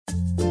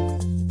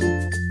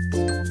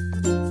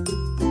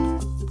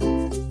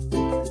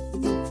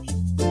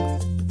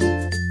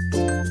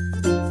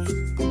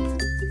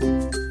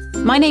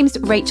My name's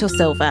Rachel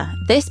Silver.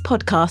 This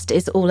podcast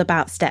is all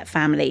about step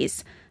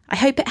families. I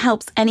hope it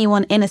helps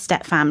anyone in a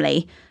step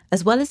family,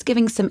 as well as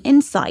giving some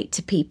insight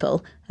to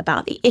people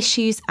about the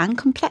issues and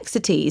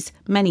complexities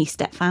many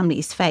step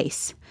families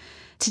face.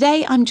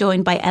 Today, I'm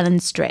joined by Ellen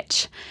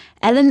Stritch.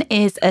 Ellen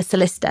is a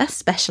solicitor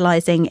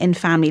specialising in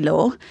family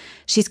law.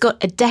 She's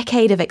got a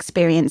decade of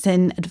experience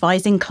in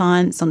advising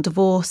clients on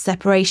divorce,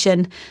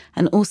 separation,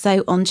 and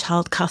also on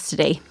child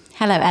custody.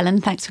 Hello, Ellen.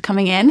 Thanks for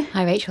coming in.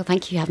 Hi, Rachel.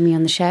 Thank you for having me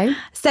on the show.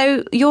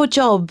 So your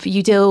job,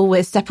 you deal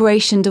with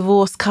separation,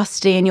 divorce,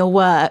 custody in your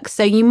work.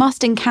 So you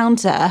must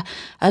encounter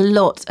a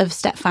lot of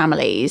step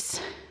families.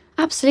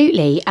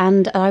 Absolutely.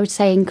 And I would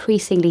say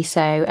increasingly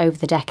so over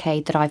the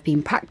decade that I've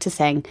been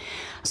practicing.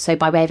 So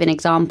by way of an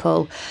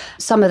example,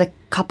 some of the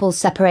couples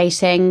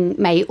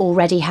separating may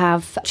already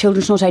have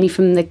children not only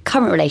from the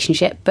current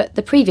relationship, but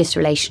the previous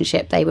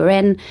relationship they were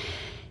in.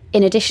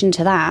 In addition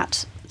to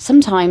that,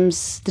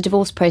 sometimes the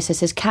divorce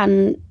processes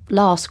can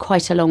last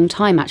quite a long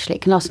time, actually.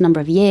 It can last a number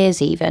of years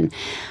even.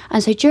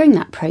 And so during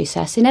that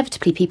process,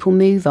 inevitably people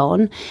move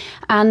on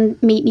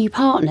and meet new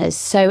partners.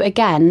 So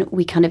again,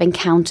 we kind of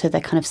encounter the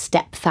kind of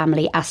step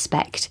family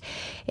aspect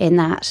in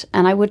that.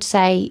 And I would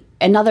say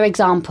another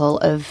example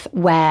of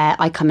where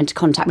I come into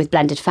contact with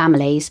blended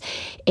families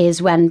is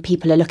when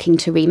people are looking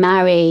to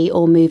remarry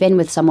or move in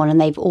with someone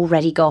and they've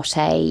already got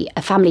a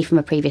family from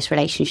a previous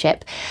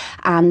relationship,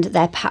 and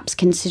they're perhaps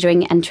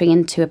considering entering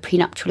into a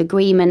prenuptial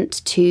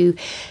agreement to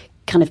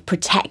kind of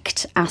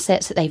protect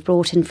assets that they've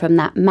brought in from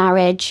that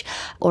marriage,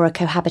 or a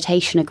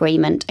cohabitation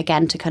agreement,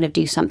 again, to kind of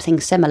do something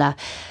similar.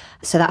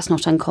 So that's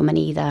not uncommon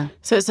either.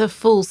 So it's a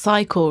full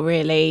cycle,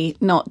 really,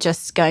 not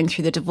just going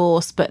through the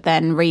divorce, but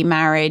then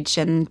remarriage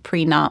and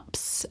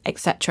prenups,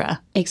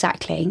 etc.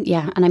 Exactly,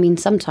 yeah. And I mean,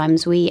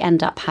 sometimes we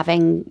end up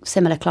having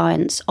similar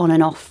clients on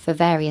and off for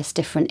various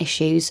different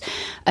issues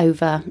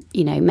over,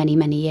 many,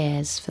 many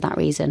years for that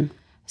reason.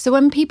 So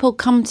when people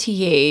come to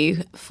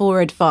you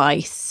for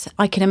advice,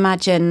 I can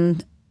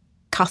imagine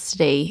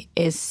custody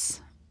is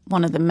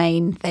one of the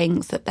main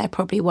things that they're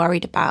probably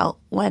worried about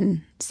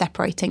when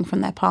separating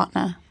from their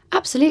partner.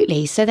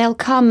 Absolutely. So they'll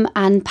come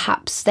and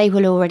perhaps they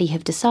will already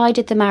have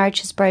decided the marriage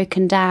has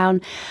broken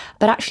down.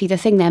 But actually the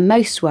thing they're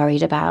most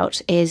worried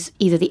about is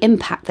either the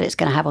impact that it's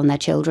going to have on their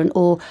children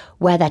or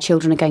where their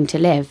children are going to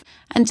live.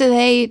 And do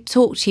they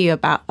talk to you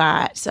about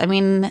that? I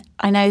mean,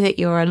 I know that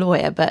you're a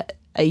lawyer, but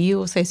are you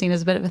also seen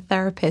as a bit of a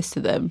therapist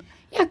to them?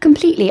 Yeah,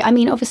 completely. I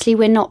mean, obviously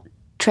we're not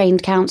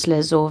trained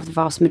counsellors, or the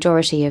vast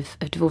majority of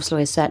divorce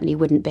lawyers certainly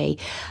wouldn't be,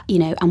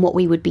 and what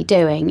we would be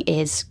doing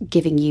is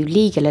giving you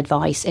legal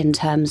advice in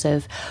terms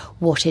of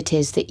what it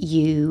is that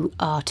you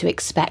are to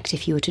expect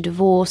if you were to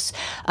divorce,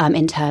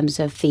 in terms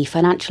of the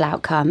financial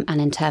outcome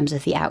and in terms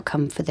of the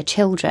outcome for the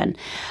children.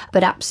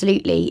 But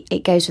absolutely,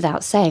 it goes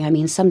without saying. I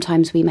mean,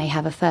 sometimes we may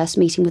have a first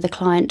meeting with a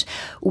client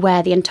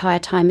where the entire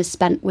time is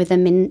spent with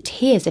them in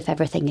tears if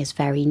everything is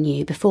very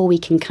new, before we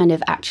can kind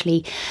of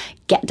actually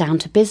get down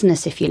to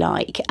business, if you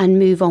like, and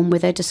move on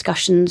with our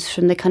discussions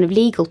from the kind of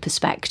legal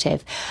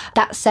perspective.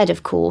 That said,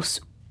 of course,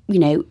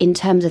 in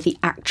terms of the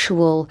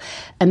actual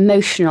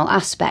emotional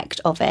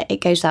aspect of it, it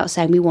goes without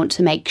saying we want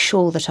to make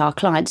sure that our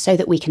clients, so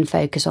that we can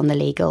focus on the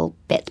legal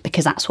bit,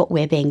 because that's what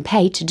we're being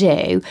paid to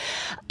do,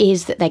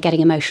 is that they're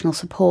getting emotional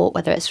support,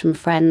 whether it's from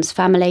friends,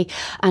 family,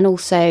 and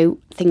also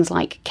things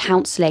like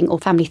counselling or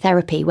family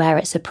therapy where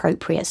it's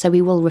appropriate. So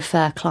we will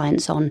refer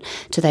clients on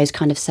to those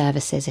kind of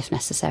services if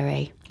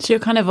necessary. So you're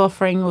kind of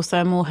offering also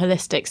a more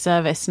holistic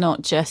service,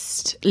 not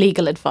just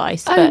legal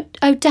advice.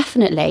 Oh,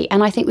 definitely.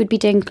 And I think we'd be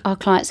doing our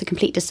clients a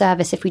complete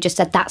disservice if we just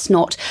said, that's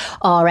not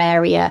our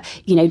area,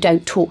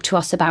 don't talk to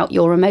us about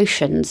your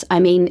emotions.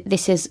 I mean,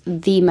 this is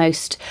the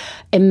most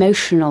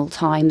emotional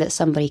time that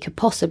somebody could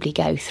possibly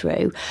go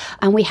through.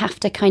 And we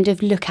have to kind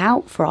of look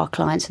out for our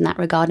clients in that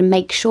regard and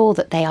make sure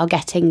that they are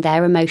getting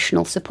their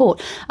emotional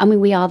support. I mean,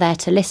 we are there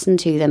to listen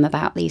to them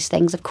about these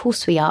things. Of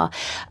course we are.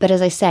 But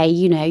as I say,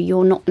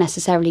 you're not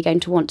necessarily going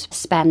to want to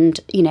spend,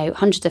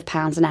 hundreds of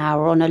pounds an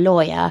hour on a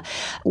lawyer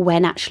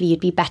when actually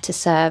you'd be better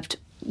served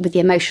with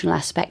the emotional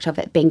aspect of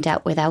it being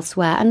dealt with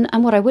elsewhere.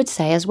 And what I would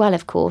say as well,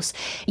 of course,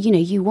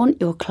 you want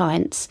your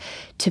clients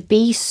to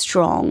be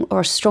strong,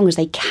 or as strong as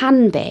they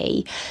can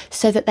be,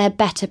 so that they're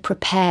better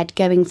prepared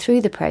going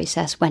through the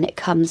process when it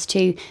comes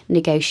to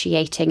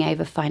negotiating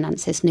over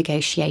finances,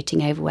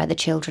 negotiating over where the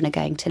children are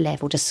going to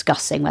live, or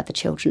discussing where the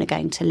children are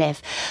going to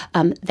live.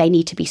 They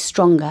need to be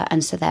stronger,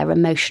 and so their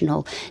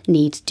emotional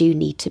needs do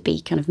need to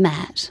be kind of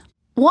met.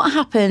 What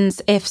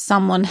happens if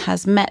someone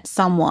has met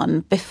someone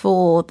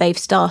before they've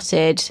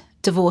started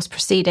divorce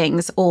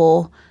proceedings,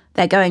 or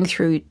they're going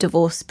through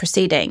divorce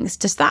proceedings?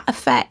 Does that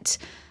affect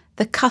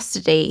the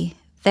custody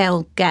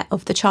they'll get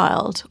of the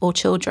child or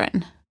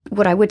children?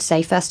 What I would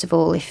say, first of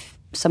all, if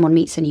someone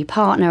meets a new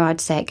partner, I'd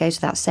say it goes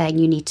without saying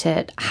you need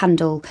to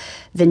handle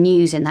the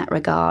news in that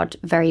regard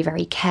very,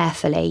 very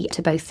carefully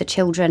to both the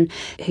children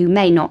who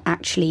may not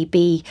actually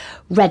be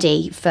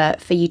ready for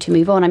you to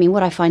move on. I mean,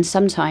 what I find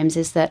sometimes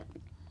is that,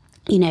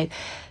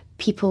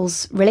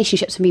 people's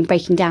relationships have been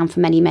breaking down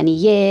for many, many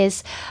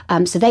years.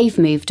 So they've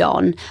moved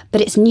on, but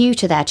it's new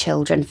to their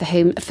children,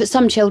 for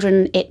some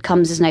children, it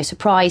comes as no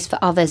surprise. For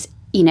others,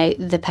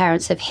 the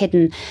parents have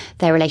hidden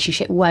their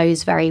relationship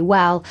woes very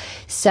well.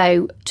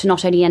 So to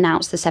not only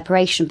announce the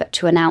separation, but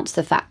to announce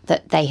the fact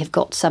that they have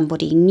got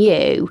somebody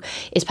new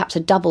is perhaps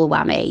a double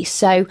whammy.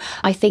 So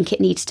I think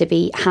it needs to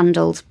be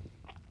handled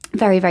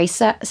very, very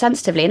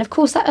sensitively. And of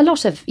course, that a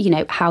lot of,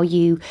 how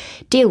you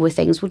deal with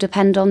things will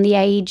depend on the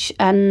age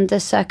and the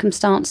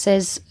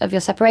circumstances of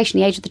your separation,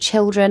 the age of the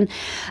children.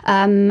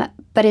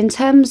 But in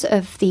terms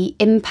of the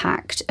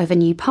impact of a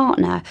new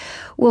partner,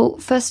 well,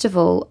 first of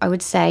all, I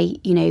would say,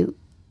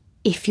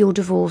 if your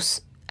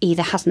divorce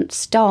either hasn't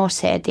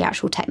started, the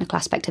actual technical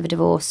aspect of a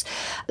divorce,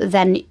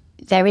 then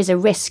there is a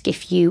risk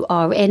if you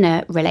are in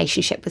a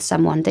relationship with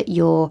someone that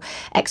your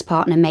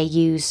ex-partner may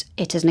use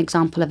it as an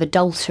example of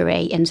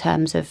adultery in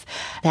terms of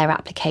their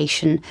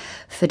application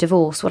for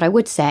divorce. What I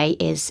would say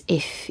is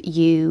if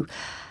you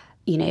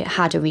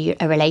had a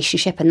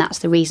relationship and that's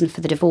the reason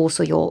for the divorce,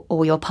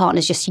 or your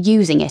partner's just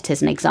using it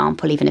as an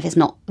example, even if it's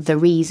not the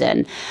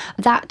reason,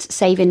 that,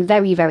 save in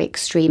very, very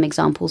extreme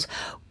examples,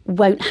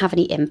 won't have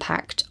any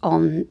impact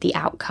on the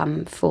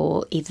outcome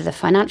for either the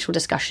financial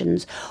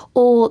discussions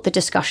or the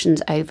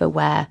discussions over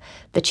where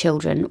the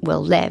children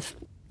will live.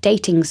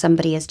 Dating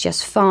somebody is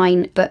just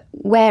fine, but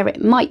where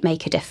it might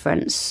make a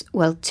difference,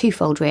 well,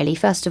 twofold really.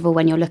 First of all,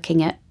 when you're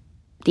looking at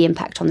the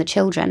impact on the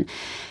children,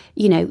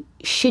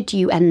 should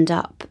you end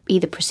up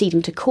either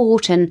proceeding to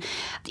court and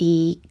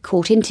the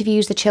court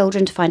interviews the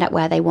children to find out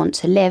where they want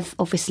to live,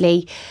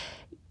 obviously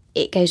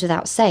it goes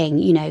without saying,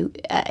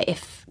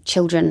 if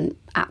children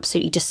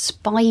absolutely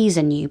despise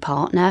a new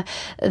partner,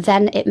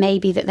 then it may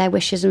be that their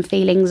wishes and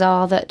feelings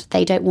are that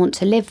they don't want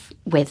to live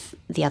with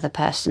the other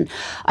person.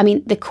 I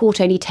mean, the court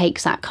only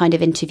takes that kind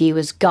of interview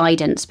as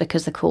guidance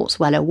because the court's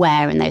well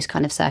aware in those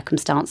kind of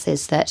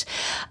circumstances that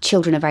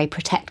children are very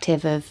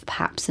protective of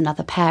perhaps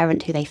another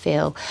parent who they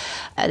feel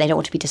they don't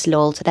want to be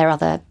disloyal to their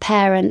other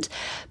parent.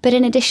 But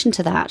in addition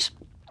to that,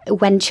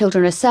 when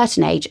children are a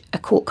certain age, a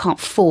court can't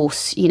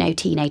force,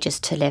 teenagers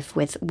to live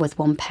with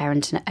one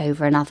parent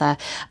over another.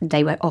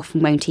 They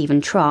often won't even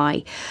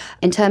try.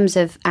 In terms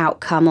of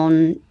outcome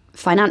on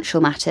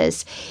financial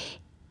matters,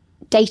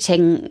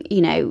 dating,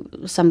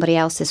 somebody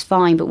else is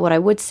fine. But what I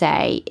would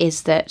say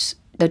is that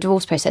the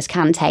divorce process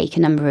can take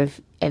a number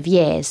of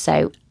years.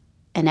 So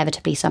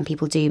inevitably, some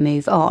people do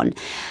move on.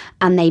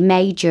 And they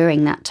may,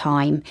 during that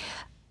time,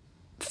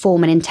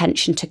 form an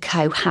intention to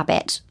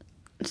cohabit,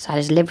 so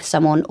as live with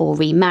someone or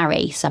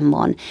remarry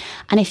someone.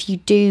 And if you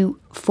do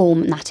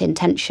form that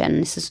intention,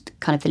 this is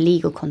kind of the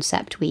legal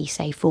concept we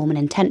say form an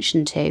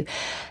intention to,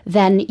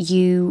 then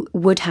you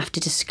would have to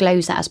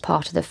disclose that as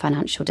part of the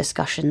financial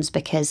discussions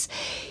because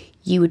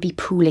you would be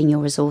pooling your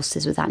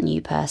resources with that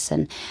new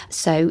person.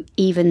 So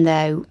even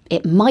though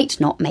it might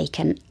not make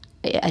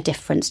a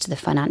difference to the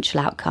financial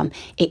outcome,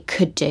 it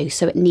could do.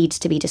 So it needs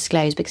to be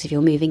disclosed because if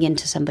you're moving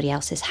into somebody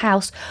else's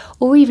house,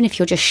 or even if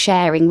you're just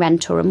sharing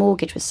rent or a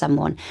mortgage with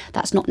someone,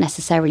 that's not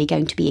necessarily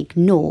going to be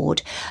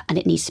ignored, and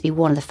it needs to be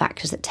one of the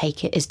factors that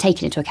is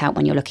taken into account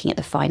when you're looking at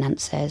the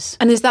finances.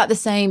 And is that the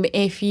same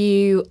if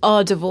you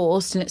are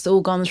divorced and it's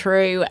all gone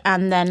through,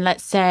 and then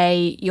let's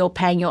say you're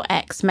paying your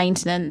ex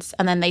maintenance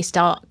and then they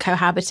start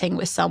cohabiting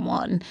with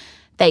someone?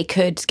 They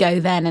could go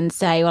then and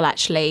say, well,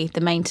 actually,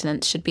 the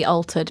maintenance should be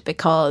altered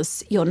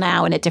because you're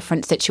now in a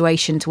different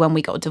situation to when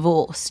we got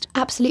divorced.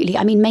 Absolutely.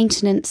 I mean,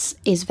 maintenance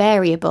is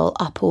variable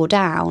up or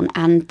down,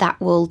 and that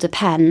will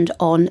depend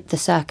on the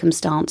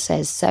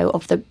circumstances. So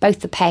of both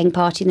the paying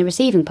party and the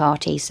receiving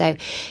party. So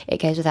it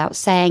goes without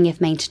saying,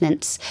 if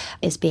maintenance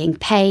is being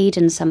paid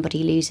and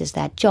somebody loses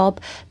their job,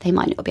 they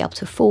might not be able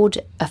to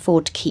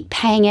afford to keep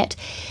paying it.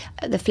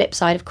 The flip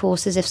side, of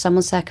course, is if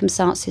someone's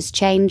circumstances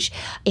change,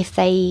 if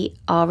they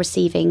are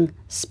receiving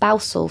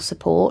spousal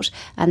support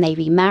and they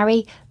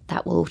remarry,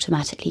 that will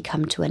automatically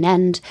come to an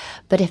end.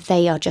 But if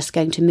they are just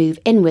going to move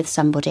in with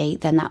somebody,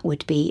 then that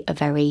would be a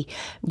very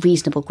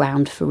reasonable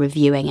ground for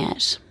reviewing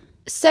it.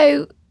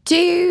 So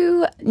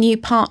do new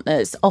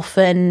partners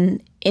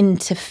often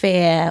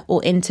interfere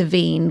or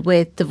intervene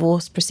with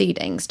divorce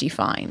proceedings, do you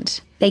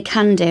find? They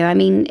can do. I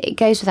mean, it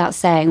goes without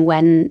saying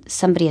when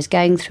somebody is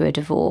going through a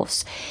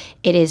divorce,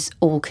 it is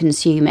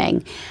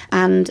all-consuming.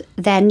 And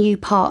their new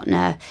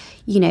partner,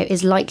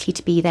 is likely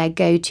to be their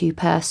go-to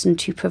person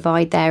to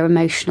provide their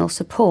emotional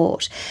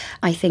support.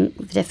 I think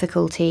the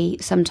difficulty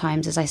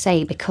sometimes, as I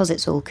say, because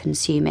it's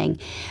all-consuming,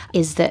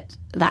 is that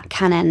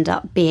can end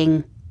up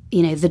being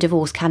the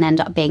divorce can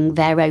end up being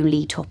their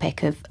only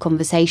topic of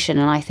conversation.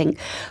 And I think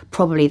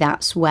probably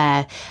that's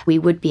where we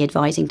would be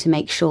advising to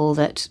make sure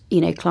that,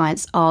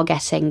 clients are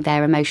getting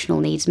their emotional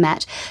needs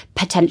met,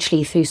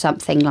 potentially through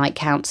something like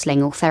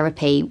counselling or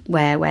therapy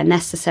where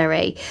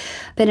necessary.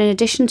 But in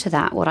addition to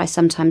that, what I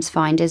sometimes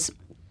find is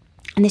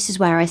And this is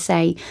where I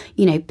say,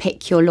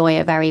 pick your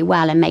lawyer very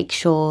well and make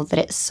sure that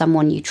it's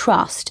someone you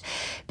trust,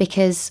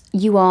 because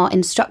you are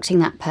instructing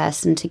that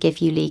person to give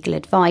you legal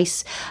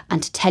advice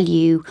and to tell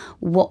you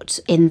what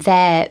in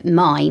their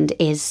mind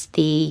is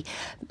the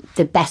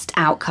best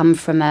outcome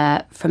from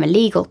a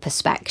legal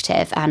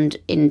perspective, and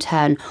in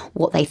turn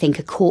what they think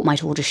a court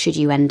might order should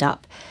you end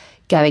up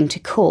going to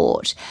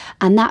court.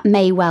 And that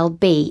may well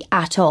be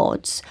at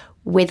odds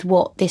with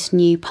what this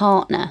new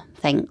partner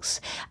thinks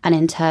and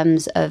in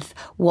terms of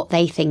what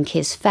they think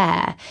is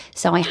fair.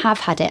 So I have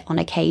had it on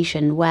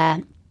occasion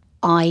where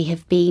I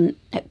have been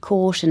at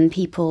court and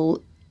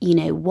people,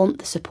 want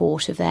the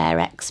support of their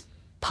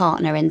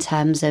ex-partner in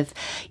terms of,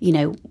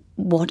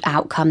 what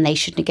outcome they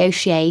should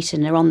negotiate,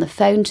 and are on the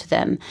phone to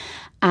them.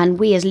 And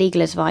we as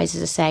legal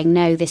advisors are saying,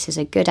 no, this is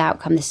a good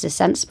outcome, this is a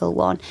sensible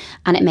one.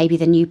 And it may be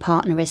the new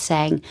partner is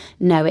saying,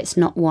 no, it's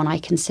not one I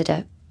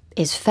consider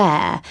is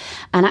fair.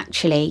 And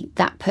actually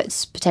that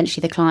puts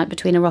potentially the client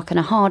between a rock and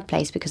a hard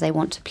place, because they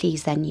want to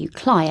please their new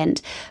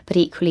client, but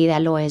equally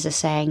their lawyers are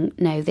saying,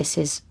 no, this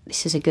is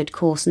a good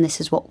course and this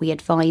is what we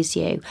advise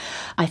you.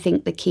 I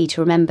think the key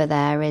to remember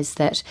there is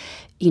that,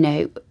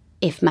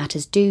 if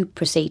matters do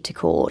proceed to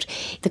court,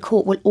 the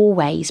court will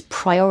always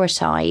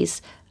prioritise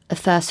the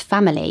first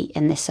family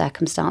in this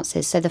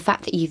circumstances. So the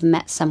fact that you've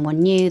met someone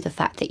new, the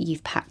fact that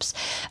you've perhaps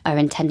are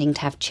intending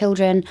to have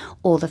children,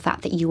 or the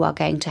fact that you are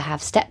going to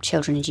have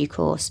stepchildren in due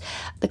course,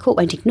 the court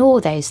won't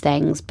ignore those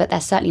things, but they're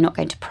certainly not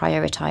going to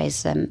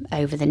prioritise them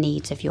over the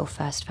needs of your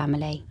first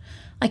family.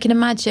 I can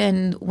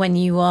imagine when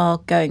you are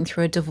going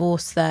through a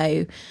divorce,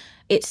 though,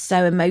 it's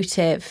so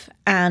emotive,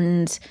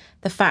 and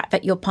the fact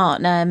that your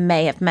partner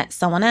may have met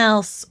someone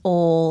else,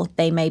 or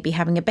they may be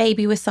having a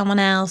baby with someone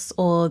else,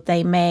 or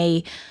they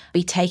may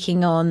be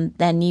taking on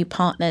their new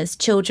partner's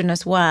children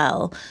as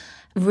well,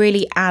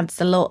 really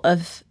adds a lot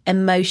of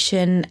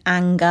emotion,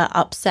 anger,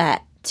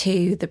 upset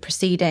to the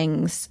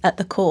proceedings at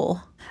the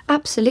core.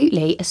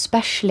 Absolutely,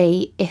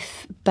 especially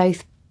if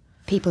both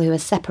people who are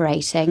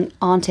separating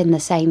aren't in the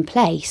same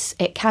place.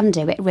 It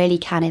really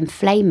can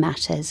inflame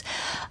matters.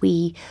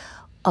 We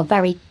are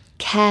very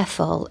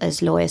careful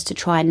as lawyers to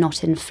try and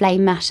not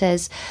inflame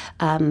matters.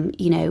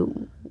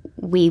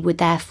 We would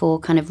therefore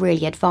kind of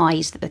really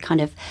advise that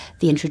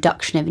the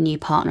introduction of a new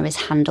partner is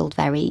handled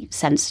very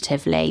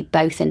sensitively,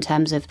 both in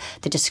terms of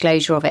the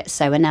disclosure of it,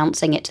 so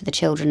announcing it to the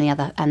children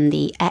and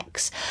the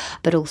ex,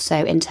 but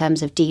also in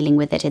terms of dealing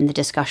with it in the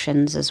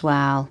discussions as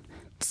well.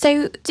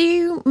 So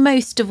do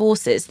most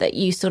divorces that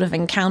you sort of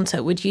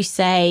encounter, would you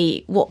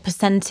say what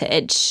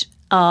percentage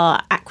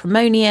are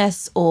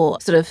acrimonious or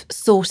sort of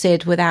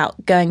sorted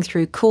without going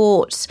through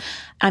court?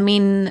 I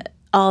mean,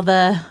 are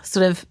there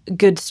sort of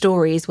good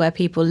stories where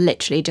people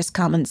literally just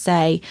come and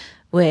say,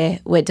 we're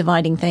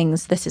dividing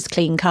things, this is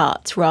clean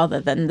cut, rather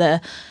than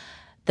the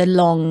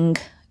long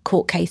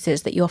court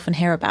cases that you often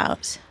hear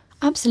about?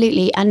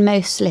 Absolutely, and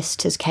most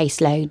solicitors'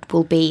 caseload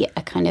will be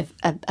a kind of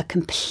a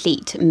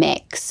complete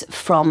mix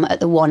from,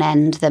 at the one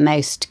end, the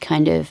most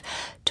kind of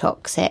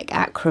toxic,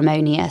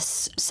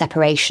 acrimonious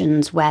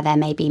separations where there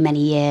may be many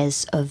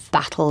years of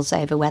battles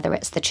over whether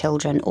it's the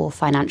children or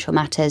financial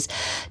matters,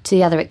 to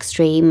the other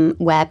extreme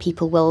where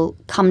people will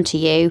come to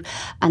you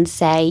and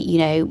say,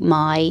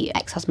 my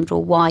ex-husband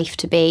or wife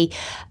to be,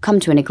 come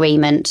to an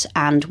agreement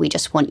and we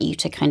just want you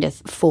to kind of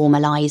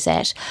formalise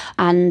it.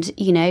 And,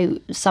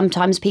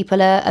 sometimes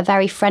people are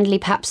very friendly.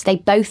 Perhaps they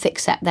both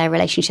accept their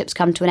relationships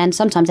come to an end.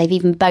 Sometimes they've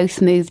even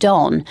both moved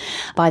on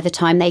by the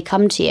time they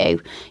come to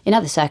you. In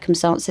other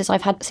circumstances,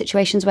 I've had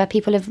situations where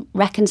people have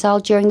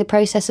reconciled during the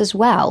process as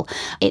well.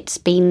 It's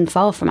been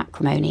far from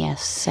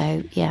acrimonious.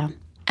 So, yeah.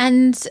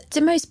 And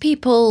do most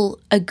people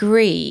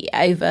agree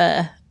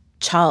over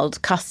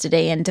child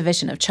custody and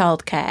division of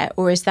childcare,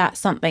 or is that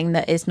something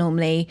that is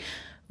normally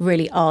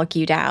really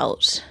argued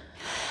out?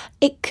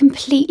 It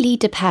completely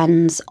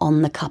depends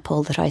on the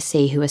couple that I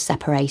see who are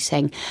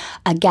separating.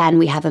 Again,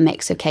 we have a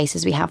mix of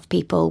cases. We have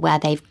people where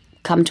they've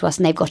come to us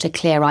and they've got a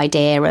clear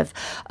idea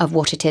of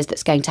what it is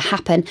that's going to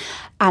happen.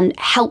 And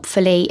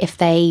helpfully, if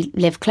they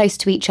live close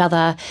to each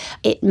other,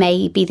 it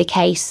may be the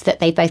case that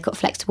they've both got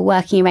flexible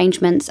working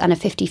arrangements, and a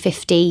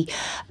 50-50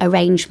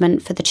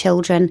 arrangement for the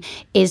children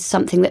is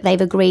something that they've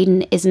agreed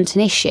and isn't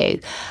an issue.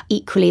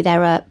 Equally,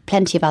 there are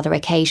plenty of other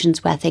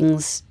occasions where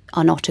things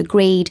are not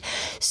agreed.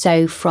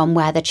 So from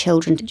where the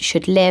children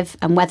should live,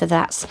 and whether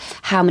that's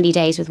how many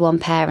days with one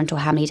parent or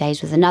how many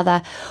days with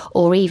another,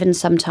 or even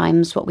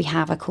sometimes what we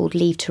have are called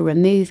leave to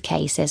remove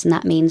cases. And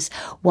that means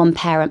one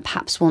parent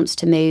perhaps wants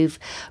to move,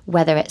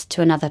 whether it's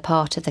to another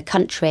part of the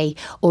country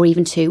or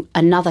even to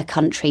another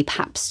country,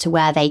 perhaps to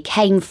where they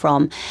came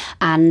from.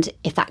 And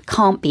if that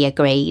can't be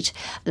agreed,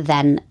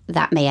 then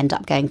that may end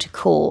up going to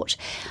court.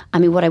 I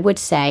mean, what I would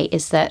say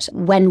is that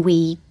when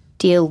we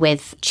deal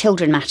with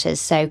children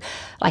matters. So,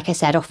 like I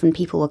said, often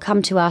people will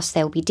come to us,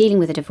 they'll be dealing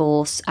with a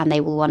divorce and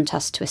they will want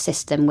us to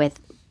assist them with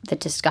the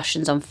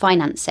discussions on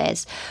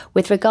finances.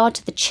 With regard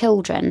to the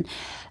children,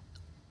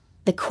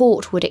 the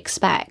court would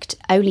expect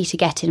only to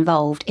get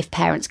involved if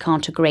parents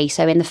can't agree.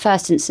 So in the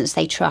first instance,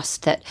 they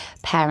trust that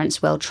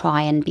parents will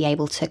try and be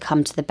able to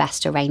come to the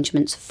best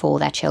arrangements for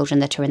their children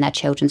that are in their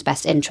children's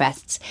best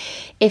interests.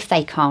 If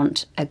they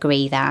can't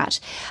agree that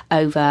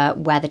over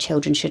where the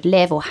children should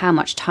live or how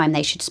much time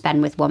they should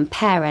spend with one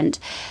parent,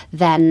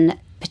 then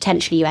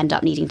potentially you end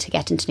up needing to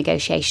get into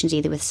negotiations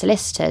either with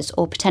solicitors,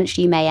 or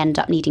potentially you may end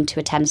up needing to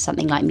attend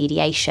something like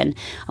mediation.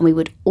 And we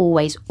would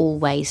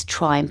always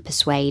try and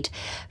persuade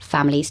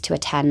families to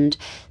attend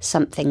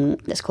something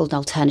that's called an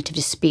alternative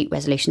dispute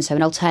resolution, so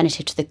an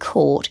alternative to the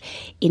court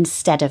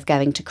instead of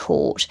going to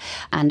court,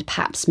 and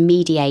perhaps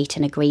mediate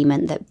an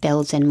agreement that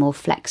builds in more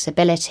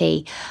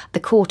flexibility. The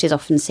court is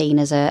often seen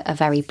as a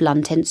very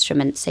blunt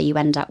instrument, so you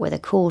end up with a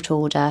court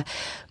order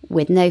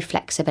with no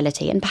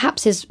flexibility, and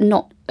perhaps is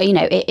not,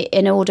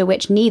 an order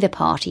which neither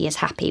party is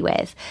happy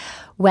with.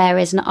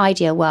 Whereas in an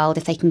ideal world,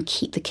 if they can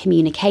keep the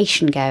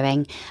communication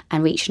going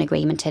and reach an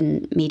agreement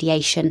in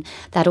mediation,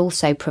 that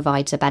also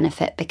provides a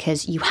benefit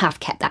because you have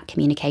kept that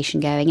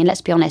communication going. And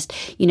let's be honest,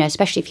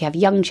 especially if you have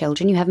young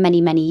children, you have many,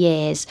 many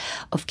years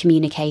of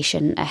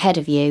communication ahead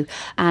of you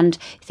and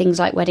things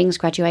like weddings,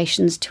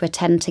 graduations to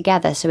attend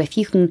together. So if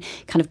you can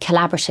kind of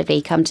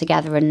collaboratively come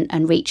together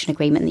and reach an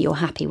agreement that you're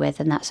happy with,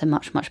 then that's a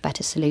much, much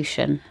better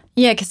solution.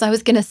 Yeah, because I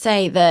was going to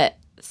say that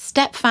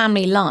step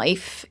family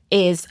life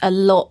is a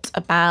lot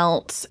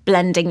about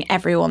blending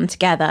everyone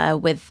together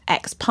with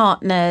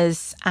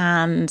ex-partners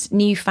and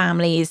new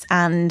families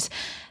and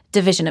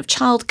division of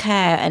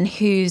childcare and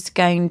who's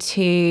going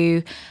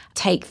to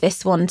take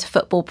this one to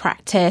football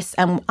practice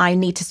and I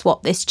need to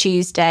swap this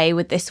Tuesday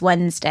with this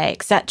Wednesday,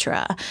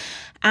 etc.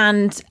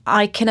 And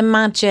I can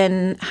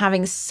imagine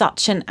having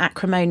such an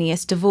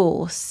acrimonious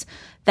divorce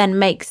then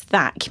makes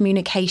that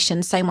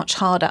communication so much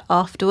harder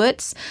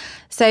afterwards.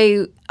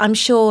 So I'm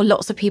sure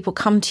lots of people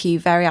come to you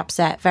very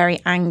upset, very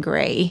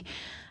angry,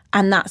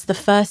 and that's the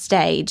first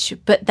stage.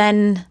 But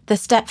then the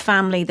step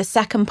family, the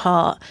second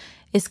part,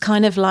 is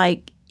kind of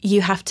like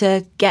you have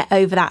to get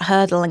over that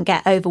hurdle and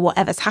get over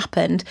whatever's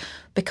happened,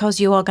 because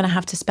you are going to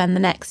have to spend the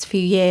next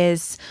few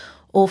years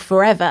or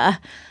forever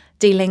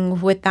dealing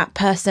with that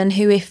person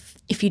who,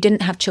 if you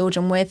didn't have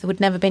children with, would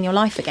never be in your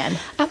life again.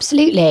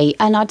 Absolutely.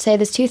 And I'd say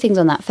there's two things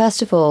on that.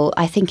 First of all,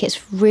 I think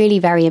it's really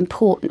very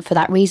important for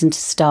that reason to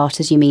start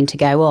as you mean to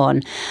go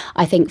on.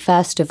 I think,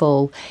 first of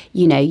all,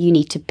 you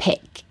need to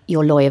pick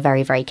your lawyer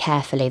very, very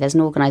carefully. There's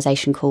an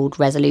organisation called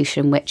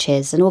Resolution, which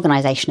is an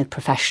organisation of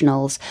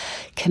professionals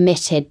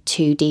committed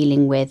to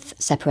dealing with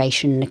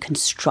separation in a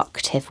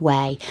constructive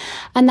way.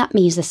 And that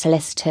means the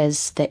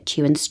solicitors that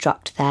you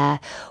instruct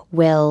there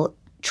will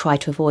try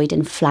to avoid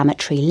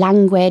inflammatory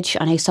language.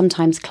 I know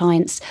sometimes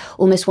clients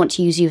almost want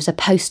to use you as a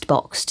post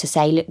box to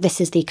say, look,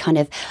 this is the kind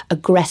of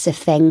aggressive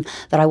thing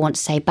that I want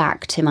to say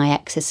back to my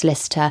ex's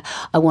solicitor.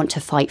 I want to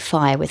fight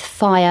fire with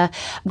fire.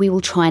 We will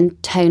try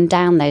and tone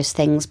down those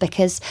things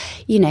because,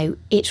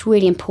 it's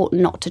really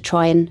important not to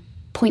try and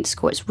point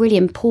score. It's really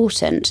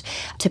important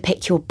to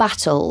pick your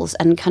battles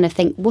and kind of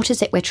think, what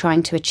is it we're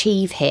trying to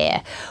achieve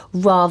here,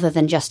 rather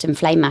than just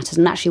inflame matters.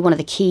 And actually one of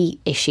the key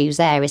issues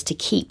there is to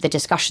keep the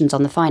discussions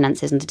on the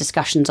finances and the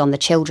discussions on the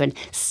children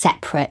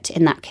separate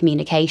in that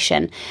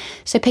communication.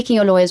 So picking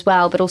your lawyers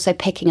well, but also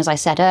picking, as I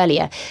said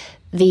earlier,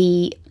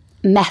 the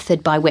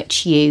method by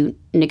which you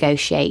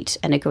negotiate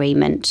an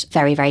agreement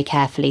very, very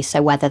carefully.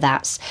 So whether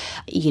that's,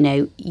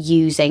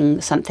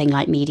 using something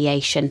like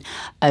mediation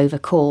over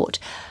court.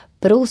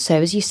 But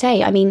also, as you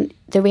say,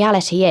 the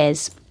reality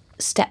is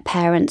step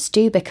parents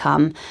do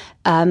become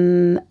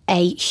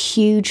a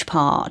huge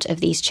part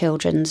of these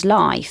children's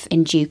life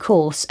in due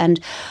course. And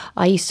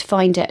I used to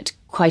find it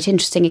quite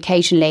interesting.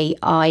 Occasionally,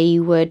 I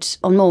would,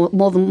 on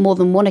more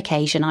than one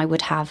occasion, I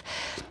would have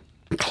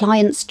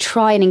clients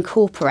try and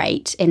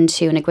incorporate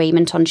into an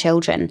agreement on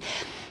children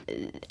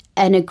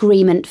an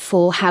agreement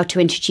for how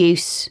to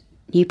introduce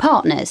new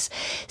partners.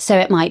 So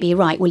it might be,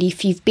 right, well,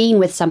 if you've been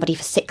with somebody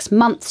for 6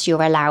 months,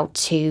 you're allowed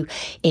to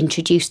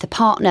introduce the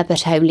partner,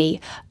 but only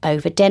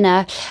over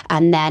dinner.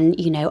 And then,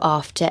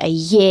 after a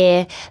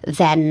year,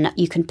 then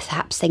you can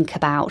perhaps think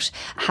about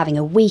having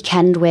a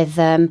weekend with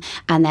them.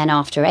 And then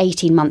after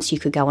 18 months, you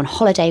could go on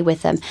holiday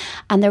with them.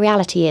 And the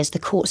reality is the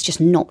court's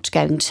just not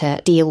going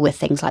to deal with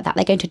things like that.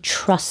 They're going to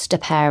trust a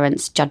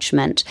parent's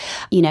judgment,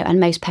 and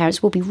most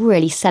parents will be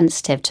really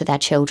sensitive to their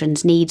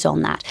children's needs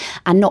on that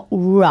and not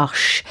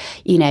rush,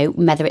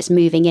 whether it's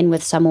moving in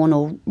with someone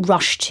or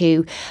rush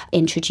to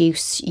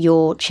introduce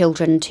your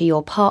children to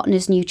your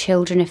partner's new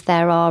children, if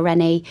there are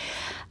any.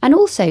 And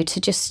also to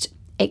just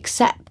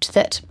accept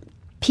that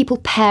people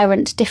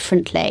parent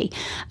differently.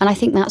 And I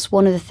think that's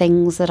one of the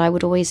things that I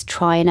would always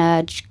try and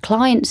urge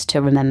clients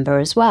to remember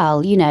as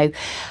well.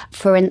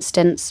 For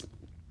instance,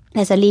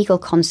 there's a legal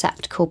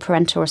concept called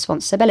parental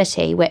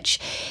responsibility, which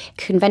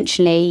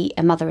conventionally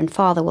a mother and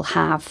father will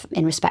have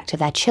in respect of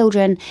their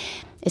children.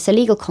 It's a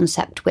legal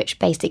concept which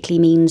basically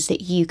means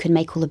that you can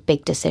make all the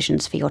big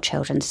decisions for your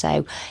children.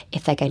 So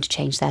if they're going to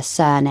change their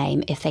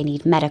surname, if they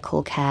need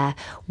medical care,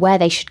 where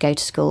they should go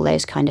to school,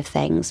 those kind of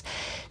things.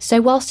 So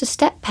whilst a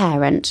step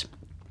parent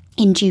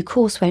in due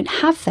course won't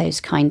have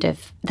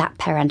that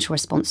parental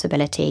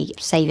responsibility,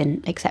 save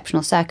in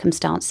exceptional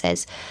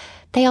circumstances,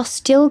 they are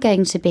still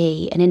going to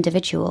be an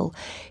individual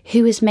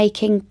who is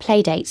making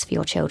play dates for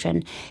your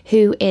children,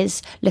 who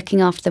is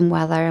looking after them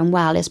while they're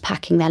unwell, is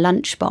packing their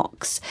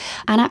lunchbox.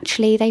 And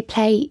actually they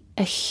play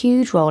a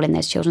huge role in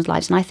those children's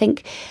lives. And I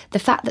think the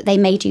fact that they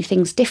may do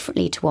things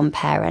differently to one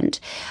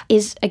parent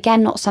is,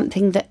 again, not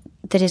something that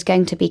is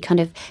going to be kind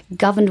of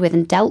governed with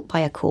and dealt by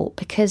a court,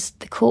 because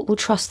the court will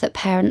trust that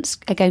parents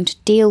are going to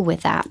deal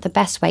with that the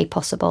best way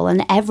possible,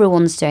 and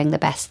everyone's doing the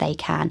best they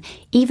can,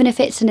 even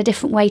if it's in a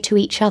different way to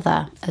each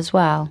other as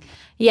well.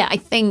 Yeah, I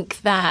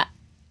think that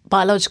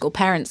biological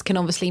parents can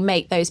obviously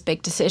make those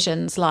big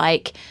decisions,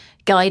 like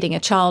guiding a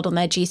child on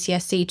their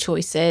GCSE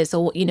choices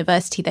or what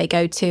university they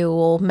go to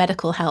or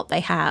medical help they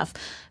have.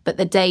 But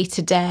the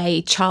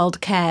day-to-day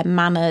childcare,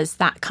 manners,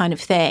 that kind of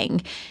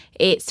thing,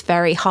 it's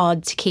very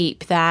hard to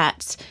keep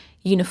that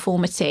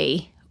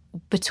uniformity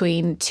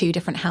between two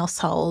different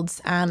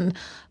households. And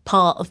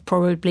part of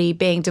probably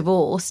being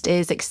divorced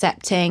is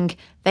accepting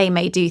they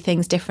may do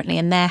things differently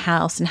in their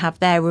house and have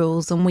their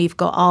rules, and we've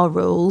got our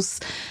rules,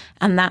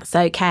 and that's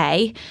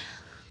okay.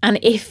 And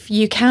if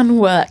you can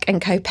work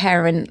and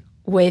co-parent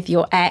with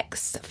your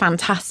ex,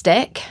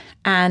 fantastic.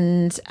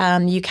 And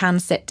you can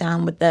sit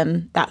down with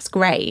them, that's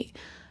great.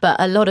 But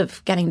a lot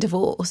of getting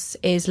divorced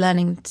is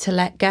learning to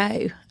let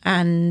go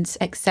and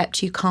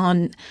accept you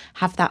can't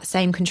have that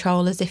same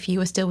control as if you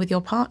were still with your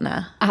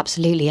partner.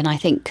 Absolutely. And I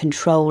think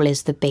control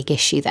is the big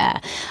issue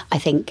there. I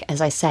think, as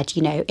I said,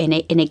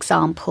 in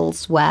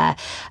examples where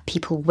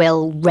people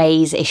will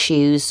raise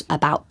issues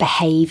about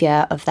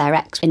behaviour of their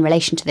ex in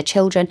relation to the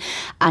children,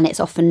 and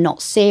it's often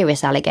not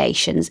serious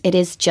allegations, it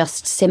is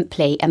just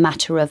simply a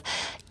matter of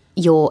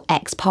your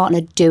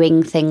ex-partner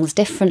doing things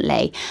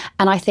differently.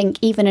 And I think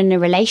even in a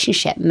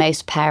relationship,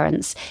 most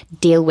parents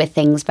deal with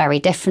things very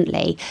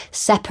differently,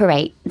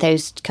 separate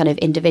those kind of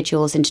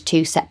individuals into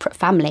two separate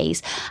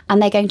families,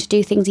 and they're going to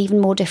do things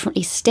even more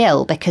differently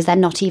still, because they're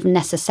not even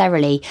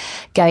necessarily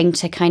going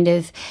to kind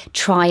of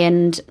try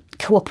and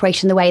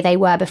cooperate in the way they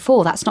were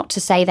before. That's not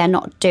to say they're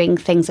not doing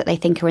things that they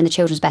think are in the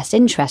children's best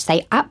interest.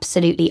 They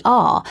absolutely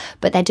are,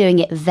 but they're doing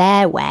it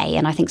their way.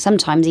 And I think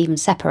sometimes even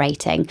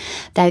separating,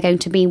 they're going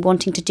to be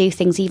wanting to do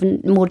things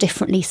even more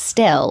differently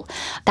still.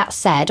 That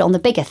said, on the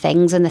bigger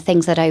things and the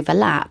things that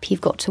overlap, you've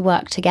got to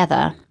work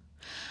together.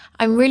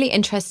 I'm really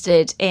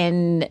interested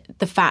in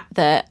the fact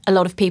that a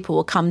lot of people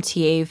will come to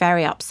you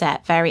very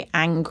upset, very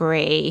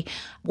angry,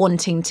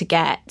 wanting to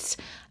get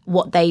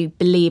what they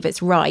believe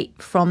is right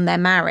from their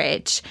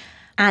marriage.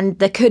 And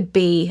there could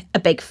be a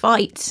big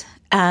fight.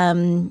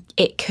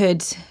 It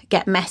could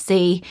get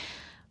messy.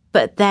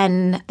 But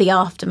then the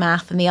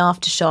aftermath and the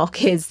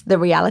aftershock is the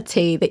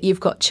reality that you've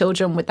got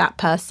children with that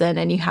person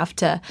and you have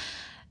to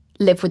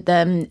live with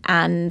them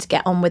and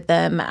get on with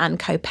them and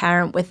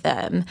co-parent with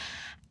them.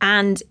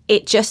 And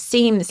it just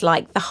seems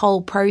like the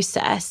whole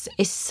process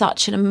is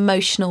such an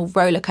emotional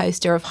roller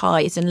coaster of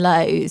highs and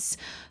lows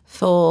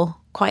for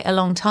quite a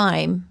long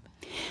time.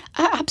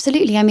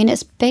 Absolutely. I mean,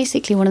 it's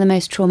basically one of the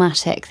most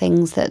traumatic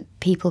things that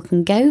people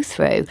can go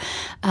through,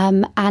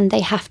 and they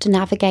have to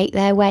navigate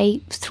their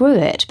way through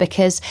it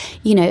because,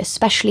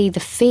 especially the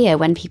fear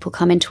when people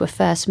come into a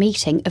first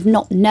meeting of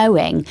not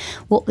knowing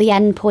what the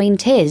end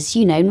point is,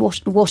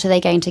 what are they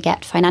going to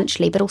get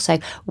financially, but also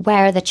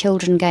where are the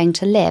children going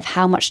to live?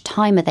 How much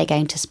time are they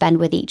going to spend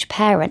with each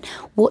parent?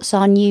 What's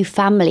our new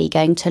family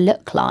going to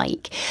look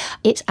like?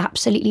 It's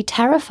absolutely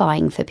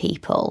terrifying for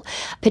people,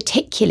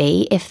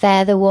 particularly if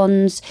they're the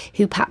ones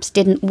who perhaps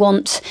didn't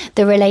want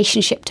the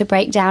relationship to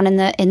break down in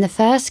the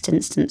first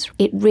instance.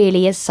 It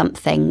really is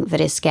something that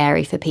is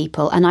scary for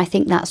people. And I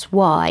think that's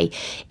why,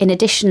 in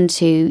addition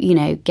to,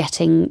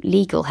 getting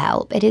legal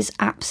help, it is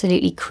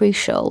absolutely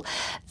crucial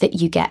that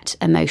you get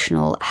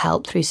emotional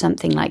help through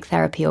something like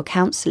therapy or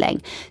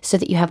counselling so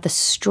that you have the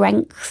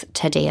strength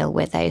to deal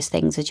with those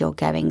things as you're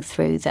going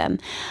through them.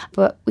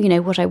 But,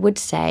 what I would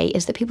say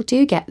is that people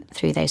do get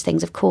through those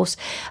things. Of course,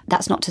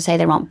 that's not to say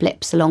there aren't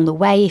blips along the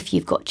way. If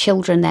you've got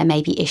children, there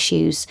may be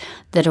issues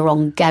that are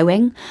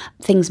ongoing.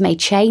 Things may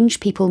change.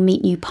 People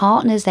meet new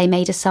partners. They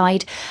may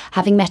decide,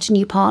 having met a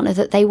new partner,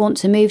 that they want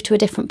to move to a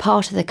different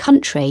part of the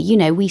country.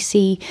 We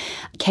see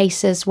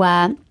cases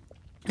where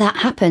that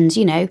happens,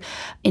 in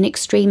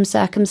extreme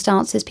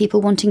circumstances,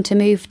 people wanting to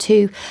move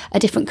to a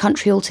different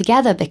country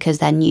altogether because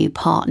their new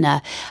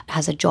partner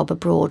has a job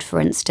abroad,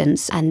 for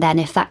instance. And then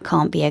if that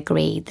can't be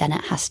agreed, then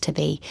it has to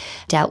be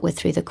dealt with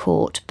through the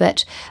court.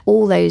 But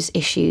all those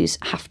issues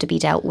have to be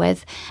dealt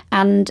with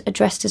and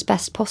addressed as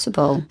best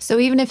possible. So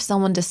even if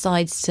someone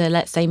decides to,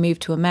 let's say, move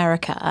to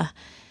America,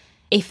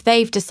 if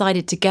they've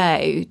decided to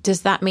go,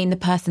 does that mean the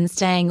person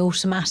staying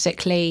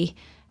automatically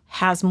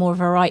has more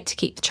of a right to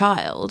keep the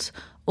child?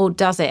 Or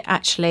does it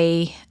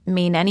actually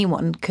mean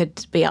anyone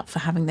could be up for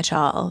having the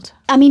child?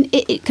 I mean,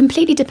 it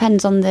completely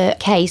depends on the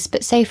case.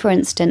 But say, for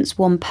instance,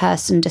 one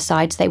person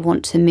decides they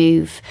want to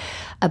move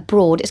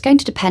abroad. It's going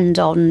to depend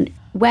on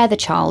where the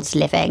child's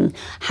living,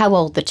 how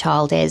old the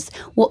child is,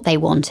 what they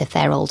want if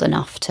they're old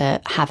enough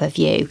to have a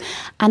view,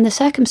 and the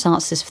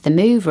circumstances for the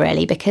move,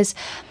 really, because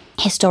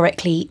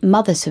historically,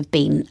 mothers have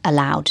been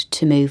allowed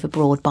to move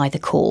abroad by the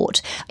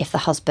court if the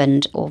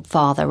husband or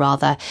father,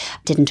 rather,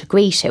 didn't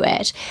agree to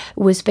it,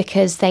 was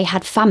because they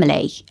had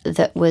family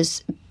that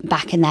was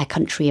back in their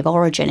country of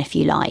origin, if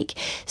you like.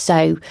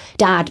 So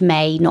dad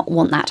may not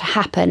want that to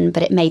happen,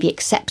 but it may be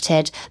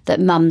accepted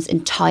that mum's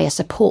entire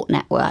support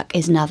network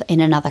is in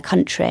another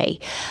country.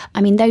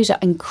 I mean, those are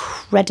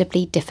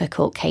incredibly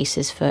difficult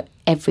cases for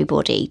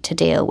everybody to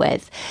deal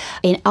with.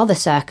 In other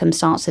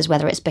circumstances,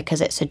 whether it's because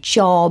it's a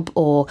job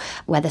or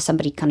whether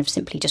somebody kind of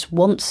simply just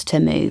wants to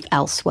move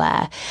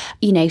elsewhere,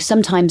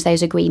 sometimes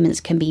those agreements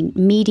can be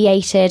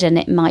mediated, and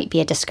it might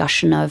be a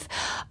discussion of,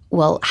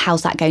 well,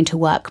 how's that going to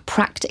work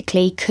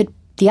practically? Could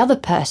the other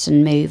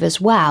person move as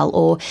well?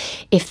 Or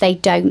if they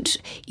don't,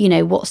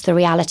 what's the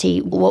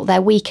reality, what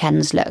their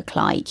weekends look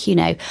like?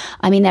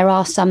 I mean, there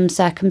are some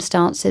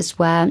circumstances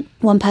where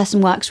one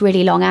person works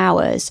really long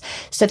hours,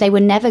 so they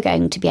were never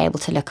going to be able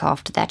to look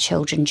after their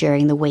children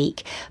during the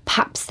week.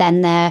 Perhaps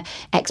then their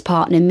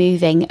ex-partner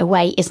moving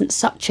away isn't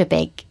such a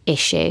big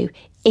issue,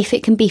 if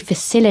it can be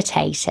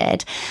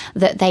facilitated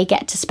that they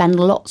get to spend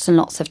lots and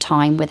lots of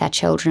time with their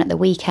children at the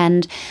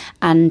weekend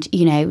and,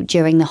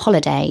 during the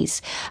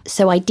holidays.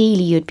 So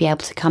ideally, you'd be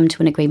able to come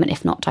to an agreement,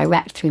 if not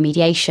direct through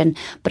mediation,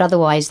 but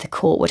otherwise the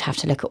court would have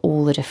to look at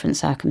all the different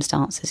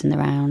circumstances in the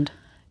round.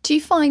 Do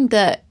you find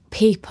that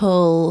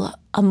people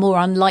are more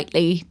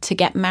unlikely to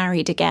get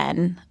married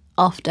again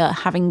after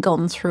having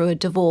gone through a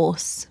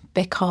divorce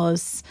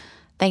because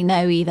they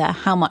know either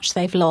how much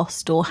they've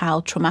lost or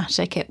how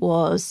traumatic it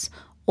was,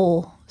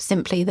 or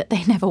simply that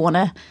they never want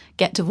to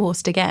get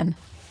divorced again?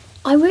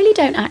 I really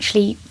don't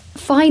actually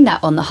find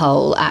that on the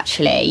whole,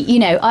 actually.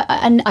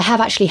 I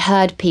have actually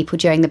heard people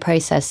during the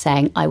process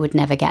saying, I would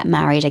never get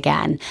married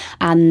again.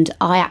 And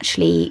I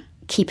actually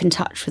keep in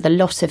touch with a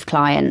lot of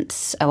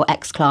clients or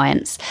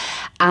ex-clients.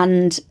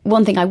 And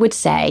one thing I would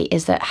say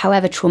is that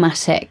however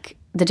traumatic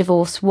the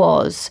divorce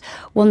was,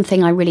 one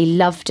thing I really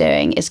love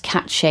doing is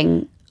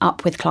catching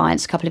up with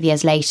clients a couple of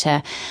years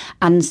later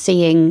and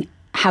seeing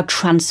how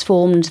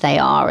transformed they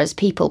are as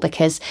people,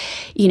 because,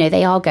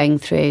 they are going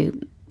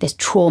through this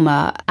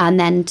trauma, and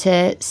then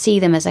to see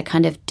them as a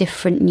kind of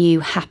different, new,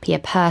 happier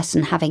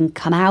person having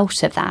come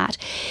out of that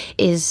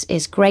is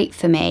great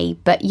for me.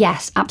 But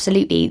yes,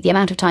 absolutely. The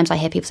amount of times I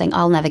hear people saying,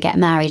 I'll never get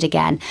married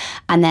again.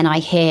 And then I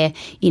hear,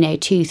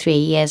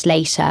 2-3 years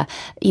later,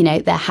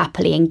 they're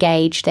happily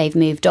engaged, they've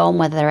moved on,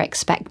 whether they're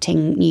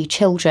expecting new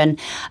children.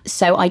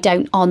 So I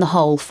don't, on the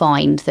whole,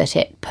 find that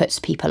it puts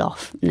people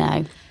off.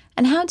 No.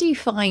 And how do you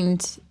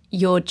find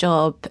your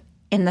job,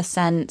 in the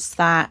sense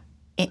that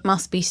it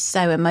must be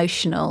so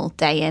emotional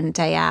day in,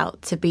 day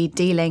out to be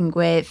dealing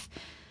with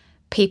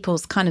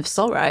people's kind of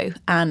sorrow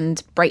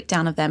and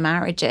breakdown of their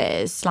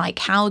marriages? Like,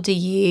 how do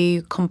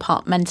you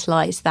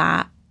compartmentalise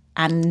that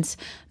and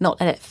not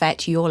let it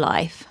affect your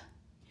life?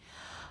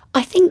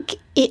 I think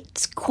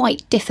it's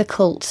quite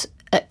difficult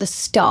at the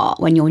start,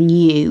 when you're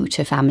new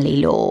to family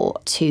law,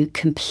 to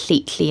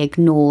completely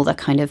ignore the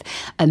kind of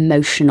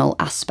emotional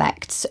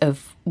aspects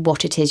of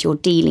what it is you're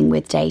dealing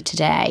with day to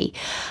day.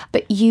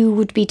 But you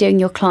would be doing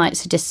your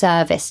clients a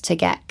disservice to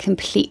get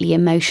completely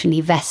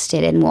emotionally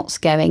vested in what's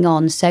going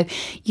on. So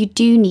you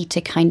do need to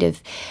kind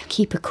of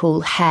keep a cool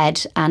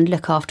head and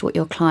look after what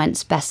your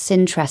clients' best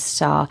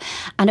interests are.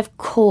 And of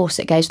course,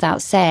 it goes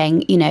without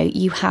saying,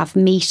 you have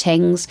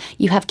meetings,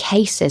 you have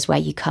cases where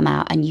you come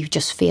out and you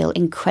just feel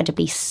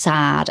incredibly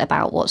sad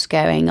about what's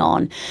going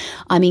on.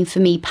 I mean, for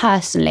me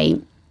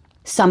personally,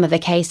 some of the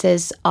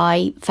cases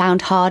I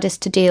found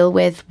hardest to deal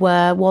with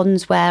were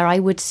ones where I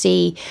would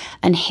see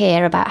and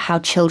hear about how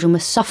children were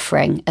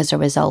suffering as a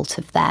result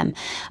of them,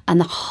 and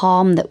the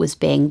harm that was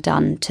being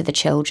done to the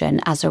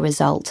children as a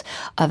result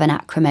of an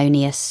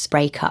acrimonious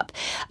breakup.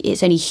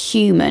 It's only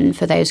human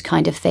for those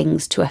kind of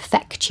things to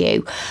affect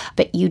you,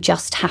 but you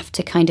just have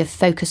to kind of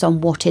focus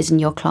on what is in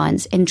your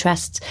client's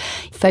interests,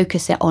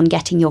 focus it on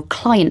getting your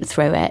client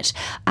through it,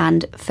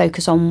 and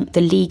focus on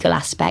the legal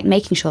aspect,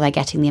 making sure they're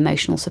getting the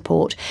emotional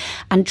support.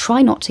 And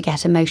try not to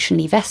get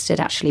emotionally vested,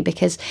 actually,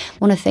 because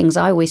one of the things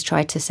I always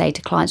try to say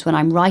to clients when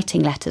I'm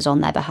writing letters on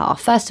their behalf,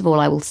 first of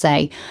all, I will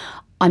say,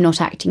 I'm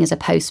not acting as a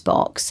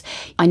postbox.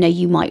 I know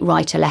you might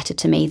write a letter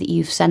to me that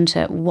you've sent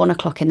at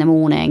 1:00 in the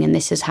morning and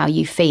this is how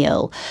you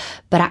feel.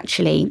 But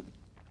actually,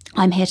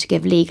 I'm here to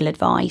give legal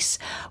advice.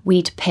 We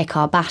need to pick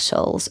our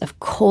battles. Of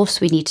course,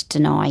 we need to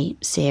deny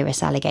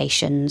serious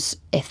allegations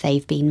if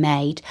they've been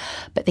made.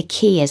 But the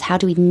key is, how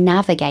do we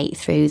navigate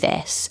through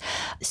this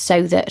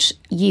so that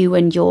you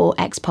and your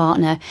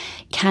ex-partner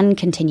can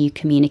continue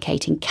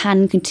communicating,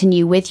 can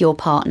continue with your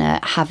partner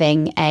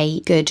having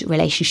a good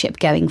relationship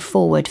going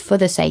forward for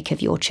the sake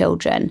of your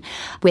children,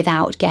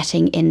 without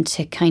getting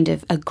into kind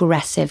of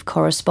aggressive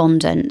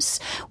correspondence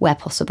where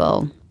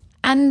possible?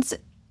 And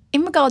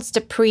in regards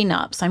to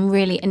prenups, I'm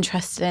really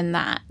interested in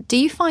that. Do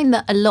you find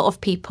that a lot of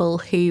people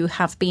who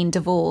have been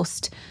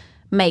divorced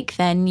make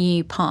their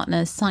new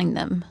partners sign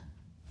them?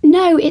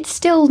 No, it's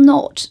still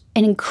not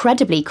an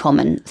incredibly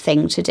common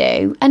thing to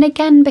do. And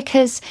again,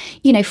 because,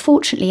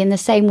 fortunately, in the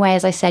same way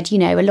as I said,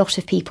 a lot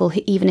of people,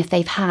 who, even if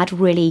they've had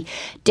really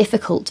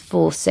difficult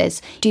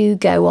divorces, do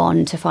go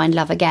on to find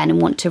love again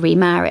and want to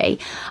remarry.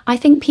 I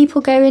think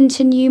people go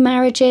into new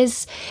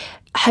marriages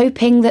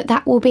hoping that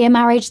that will be a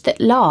marriage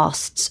that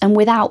lasts and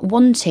without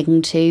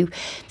wanting to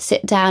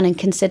sit down and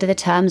consider the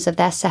terms of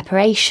their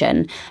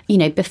separation,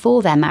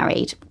 before they're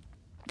married.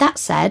 That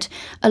said,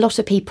 a lot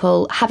of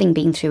people, having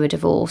been through a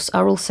divorce,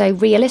 are also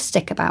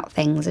realistic about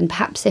things. And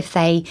perhaps if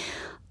they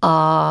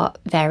are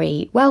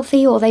very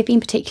wealthy or they've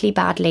been particularly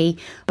badly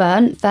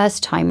burnt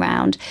first time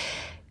round,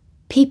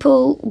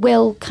 people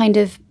will kind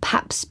of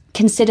perhaps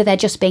consider they're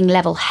just being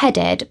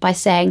level-headed by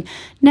saying,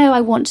 no, I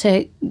want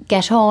to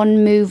get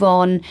on, move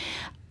on,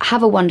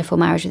 have a wonderful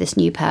marriage with this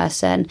new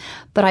person,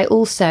 but I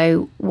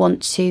also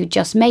want to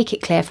just make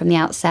it clear from the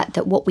outset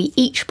that what we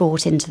each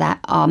brought into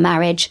our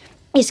marriage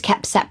is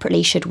kept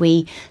separately should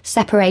we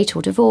separate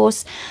or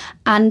divorce.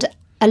 And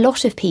a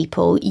lot of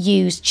people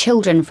use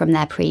children from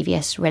their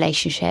previous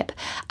relationship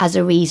as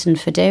a reason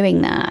for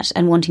doing that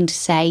and wanting to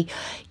say,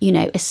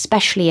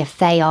 especially if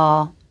they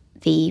are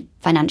the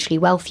financially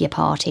wealthier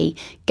party,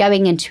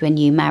 going into a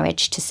new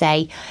marriage to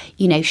say,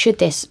 should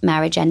this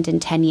marriage end in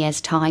 10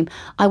 years' time,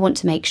 I want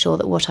to make sure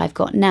that what I've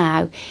got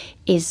now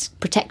is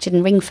protected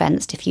and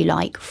ring-fenced, if you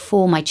like,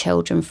 for my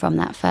children from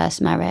that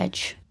first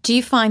marriage. Do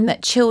you find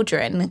that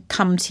children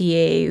come to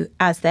you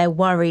as they're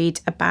worried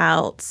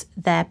about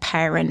their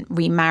parent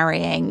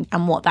remarrying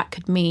and what that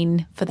could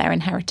mean for their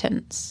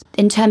inheritance?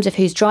 In terms of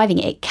who's driving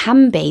it, it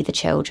can be the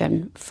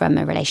children from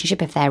a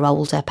relationship if they're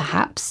older,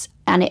 perhaps.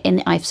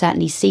 And I've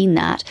certainly seen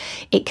that.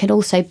 It can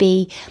also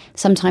be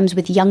sometimes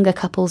with younger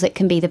couples, it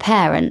can be the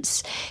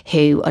parents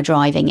who are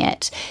driving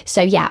it.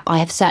 So, yeah, I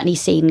have certainly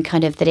seen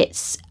kind of that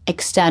it's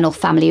external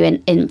family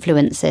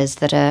influences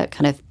that are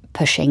kind of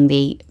pushing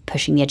the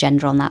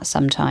agenda on that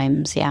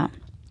sometimes, yeah.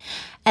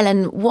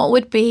 Ellen, what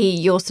would be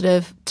your sort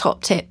of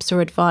top tips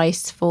or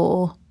advice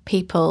for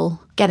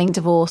people getting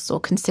divorced or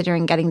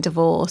considering getting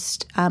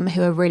divorced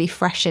who are really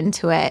fresh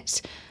into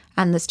it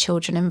and there's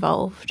children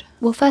involved?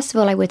 Well, first of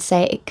all, I would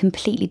say it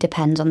completely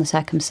depends on the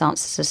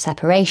circumstances of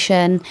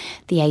separation,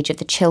 the age of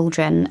the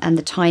children and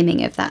the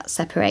timing of that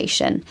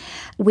separation.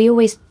 We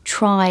always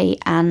try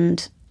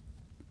and,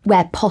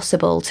 where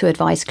possible, to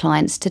advise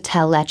clients to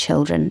tell their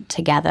children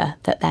together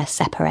that they're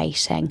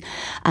separating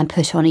and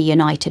put on a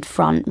united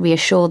front,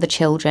 reassure the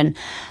children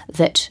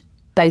that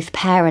both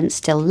parents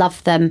still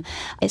love them,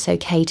 it's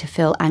okay to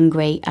feel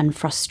angry and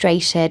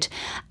frustrated,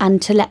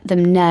 and to let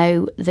them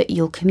know that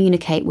you'll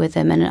communicate with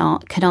them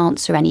and can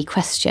answer any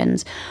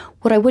questions.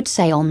 What I would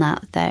say on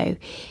that, though,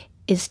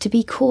 is to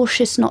be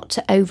cautious not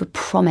to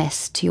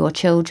overpromise to your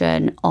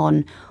children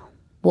on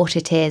what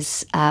it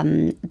is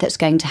that's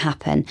going to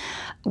happen.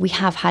 We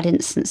have had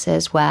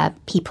instances where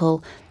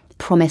people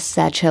promise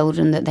their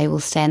children that they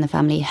will stay in the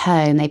family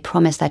home. They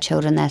promise their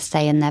children they'll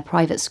stay in their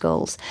private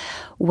schools,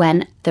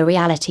 when the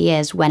reality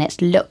is, when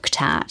it's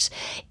looked at,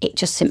 it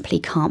just simply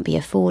can't be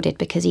afforded,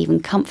 because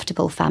even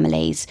comfortable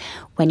families,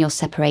 when you're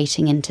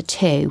separating into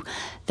two,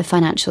 the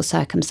financial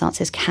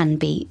circumstances can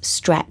be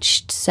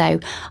stretched. So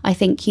I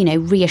think,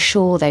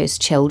 reassure those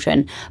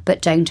children,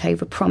 but don't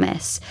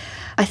overpromise.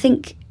 I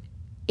think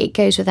it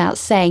goes without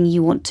saying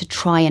you want to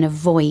try and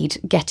avoid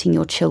getting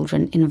your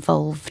children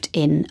involved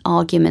in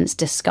arguments,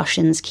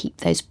 discussions, keep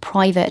those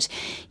private.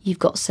 You've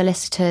got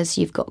solicitors,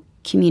 you've got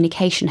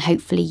communication.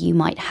 Hopefully you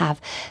might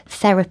have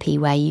therapy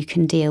where you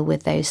can deal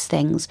with those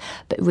things,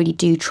 but really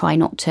do try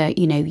not to,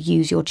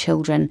 use your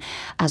children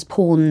as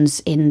pawns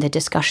in the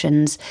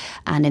discussions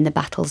and in the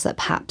battles that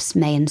perhaps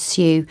may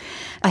ensue.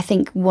 I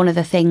think one of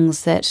the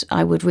things that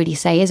I would really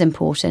say is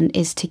important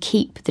is to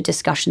keep the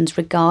discussions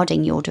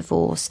regarding your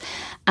divorce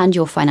and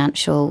your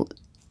financial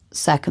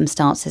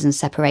circumstances and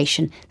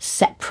separation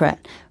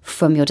separate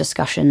from your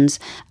discussions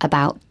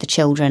about the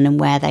children and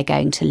where they're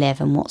going to live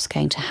and what's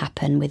going to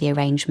happen with the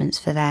arrangements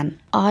for them.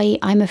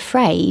 I'm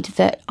afraid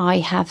that I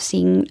have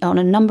seen on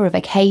a number of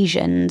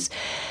occasions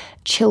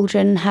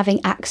children having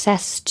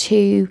access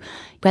to,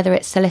 whether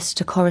it's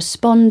solicitor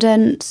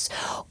correspondence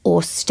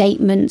or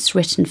statements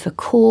written for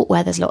court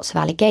where there's lots of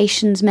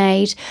allegations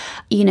made,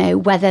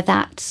 whether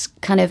that's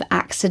kind of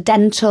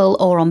accidental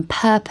or on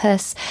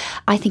purpose.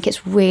 I think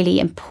it's really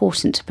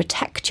important to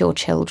protect your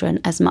children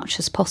as much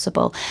as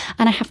possible.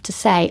 And I have to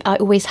say, I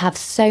always have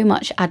so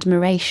much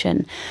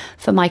admiration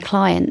for my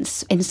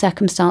clients in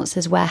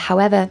circumstances where,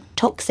 however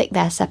toxic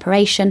their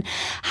separation,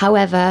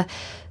 however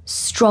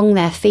strong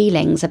their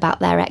feelings about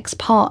their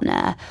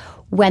ex-partner,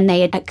 when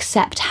they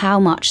accept how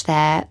much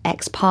their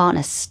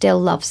ex-partner still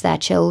loves their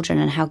children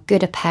and how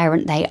good a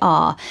parent they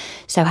are.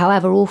 So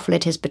however awful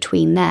it is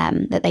between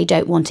them, that they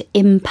don't want to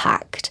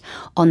impact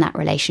on that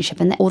relationship,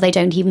 or they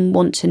don't even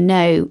want to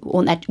know,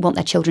 want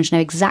their children to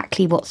know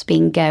exactly what's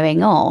been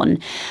going on,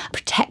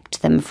 protect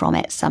prevent them from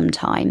it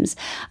sometimes.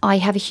 I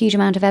have a huge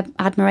amount of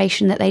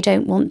admiration that they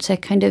don't want to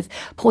kind of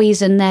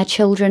poison their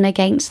children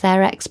against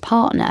their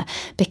ex-partner,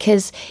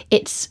 because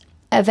it's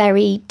a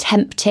very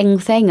tempting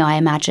thing, I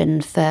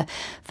imagine, for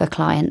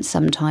clients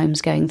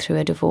sometimes going through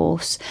a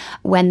divorce,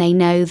 when they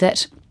know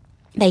that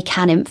they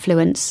can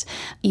influence,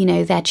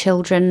 their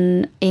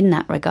children in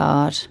that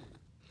regard.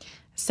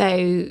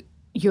 So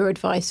your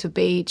advice would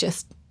be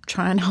just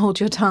try and hold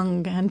your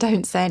tongue and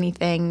don't say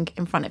anything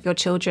in front of your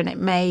children. It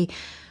may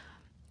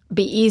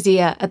be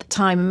easier at the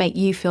time and make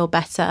you feel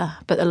better,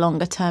 but the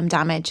longer term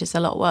damage is a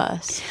lot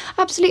worse.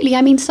 Absolutely.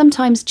 I mean,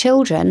 sometimes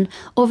children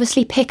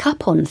obviously pick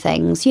up on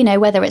things,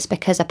 whether it's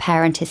because a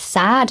parent is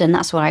sad, and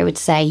that's what I would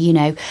say,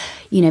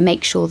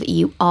 make sure that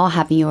you are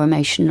having your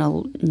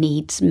emotional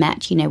needs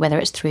met, whether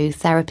it's through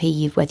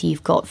therapy, whether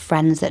you've got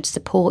friends that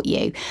support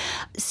you,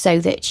 so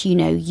that,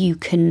 you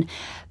can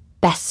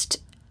best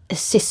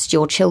assist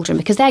your children,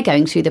 because they're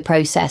going through the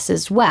process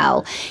as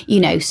well,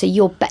 so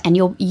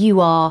you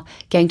are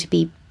going to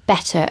be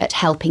better at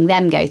helping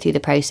them go through the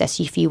process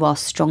if you are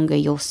stronger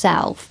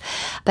yourself.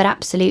 But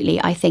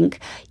absolutely, I think,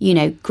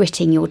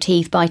 gritting your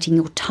teeth, biting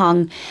your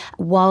tongue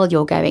while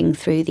you're going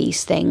through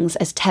these things,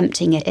 as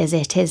tempting as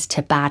it is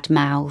to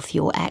badmouth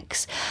your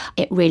ex,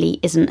 it really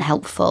isn't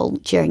helpful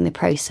during the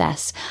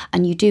process.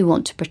 And you do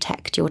want to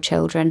protect your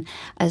children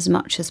as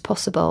much as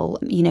possible,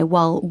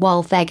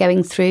 while they're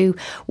going through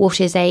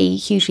what is a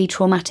hugely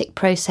traumatic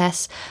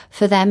process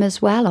for them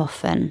as well,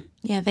 often.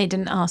 Yeah, they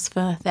didn't ask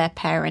for their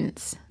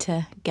parents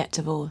to get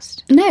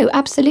divorced. No,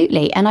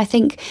 absolutely. And I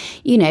think,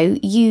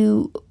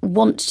 you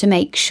want to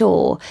make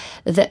sure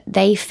that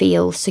they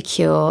feel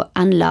secure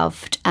and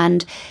loved,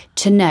 and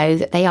to know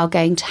that they are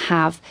going to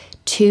have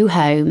two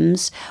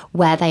homes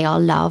where they are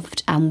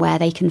loved and where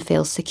they can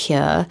feel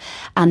secure,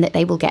 and that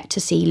they will get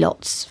to see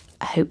lots,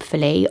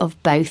 hopefully,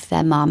 of both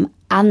their mum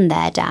and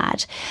their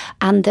dad,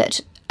 and that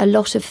a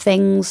lot of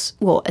things,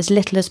 as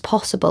little as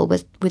possible,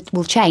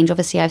 will change.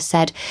 Obviously, I've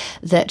said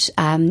that,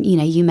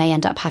 you may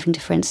end up having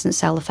to, for instance,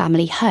 sell the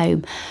family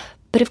home.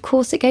 But of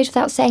course, it goes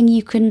without saying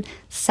you can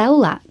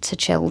sell that to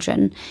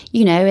children.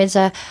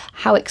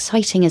 How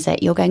exciting is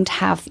it? You're going to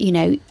have,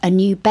 a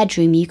new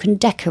bedroom. You can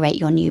decorate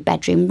your new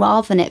bedroom,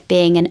 rather than it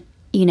being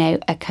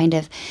a kind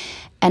of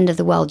end of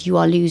the world. You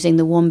are losing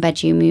the one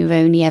bedroom you've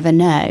only ever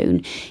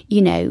known.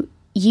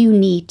 You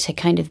need to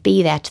kind of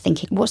be there to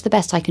think, what's the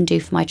best I can do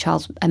for my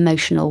child's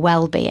emotional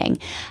well-being?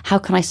 How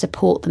can I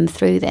support them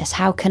through this?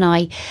 How can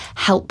I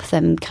help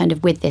them kind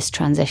of with this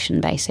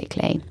transition,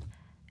 basically?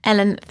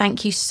 Ellen,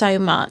 thank you so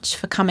much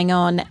for coming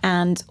on,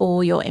 and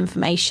all your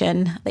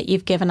information that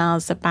you've given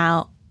us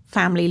about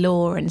family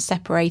law and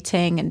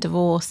separating and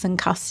divorce and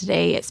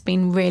custody. It's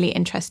been really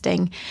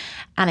interesting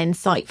and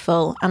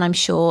insightful, and I'm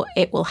sure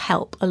it will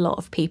help a lot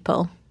of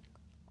people.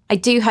 I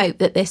do hope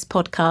that this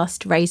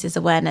podcast raises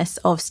awareness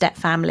of step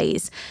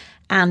families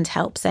and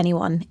helps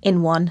anyone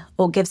in one,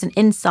 or gives an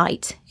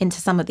insight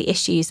into some of the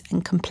issues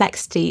and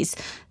complexities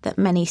that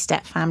many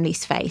step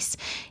families face.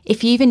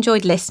 If you've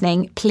enjoyed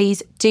listening,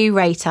 please do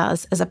rate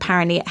us, as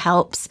apparently it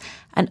helps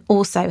and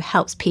also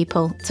helps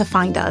people to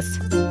find us.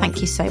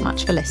 Thank you so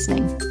much for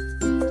listening.